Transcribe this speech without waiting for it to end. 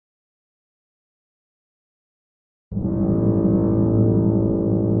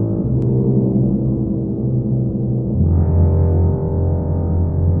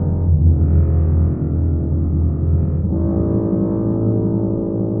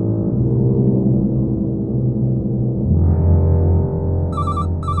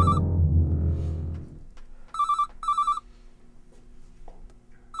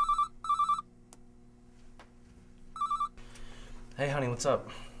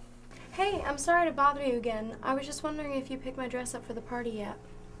Hey, I'm sorry to bother you again. I was just wondering if you picked my dress up for the party yet.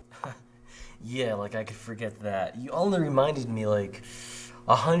 Yeah, like I could forget that. You only reminded me like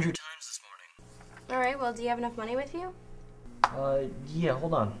 100 times this morning. Alright, well, do you have enough money with you? Yeah,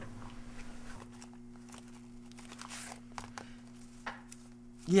 hold on.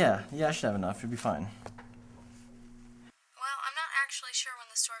 Yeah, I should have enough. It'll be fine. Well, I'm not actually sure when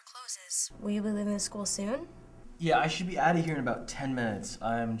the store closes. Will you be leaving the school soon? Yeah, I should be out of here in about 10 minutes.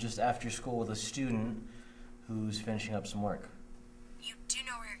 I'm just after school with a student who's finishing up some work. You do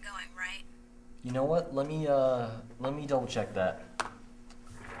know where you're going, right? You know what? Let me double check that.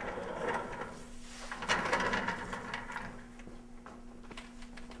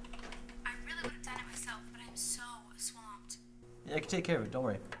 I really would have done it myself, but I'm so swamped. Yeah, I can take care of it. Don't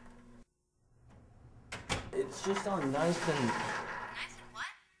worry. It's just on 9th and... 9th and what?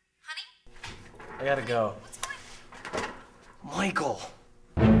 Honey? I gotta go. What's going on? Michael!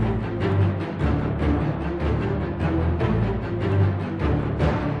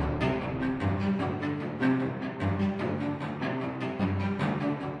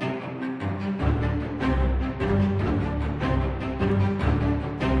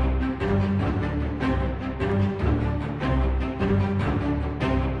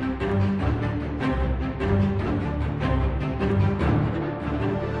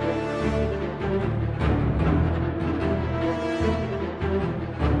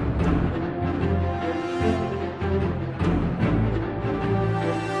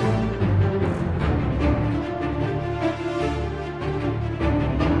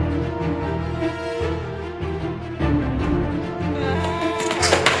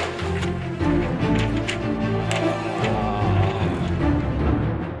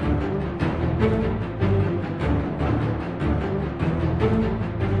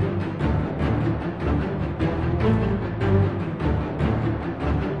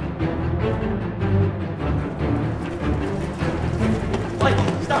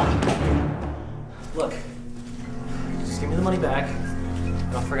 Michael, stop! Look, just give me the money back,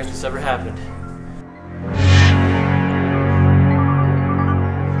 and I'll forget this ever happened.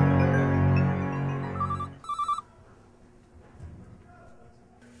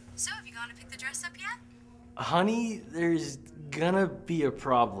 So, have you gone to pick the dress up yet? Honey, there's gonna be a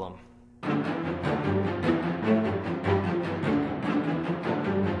problem.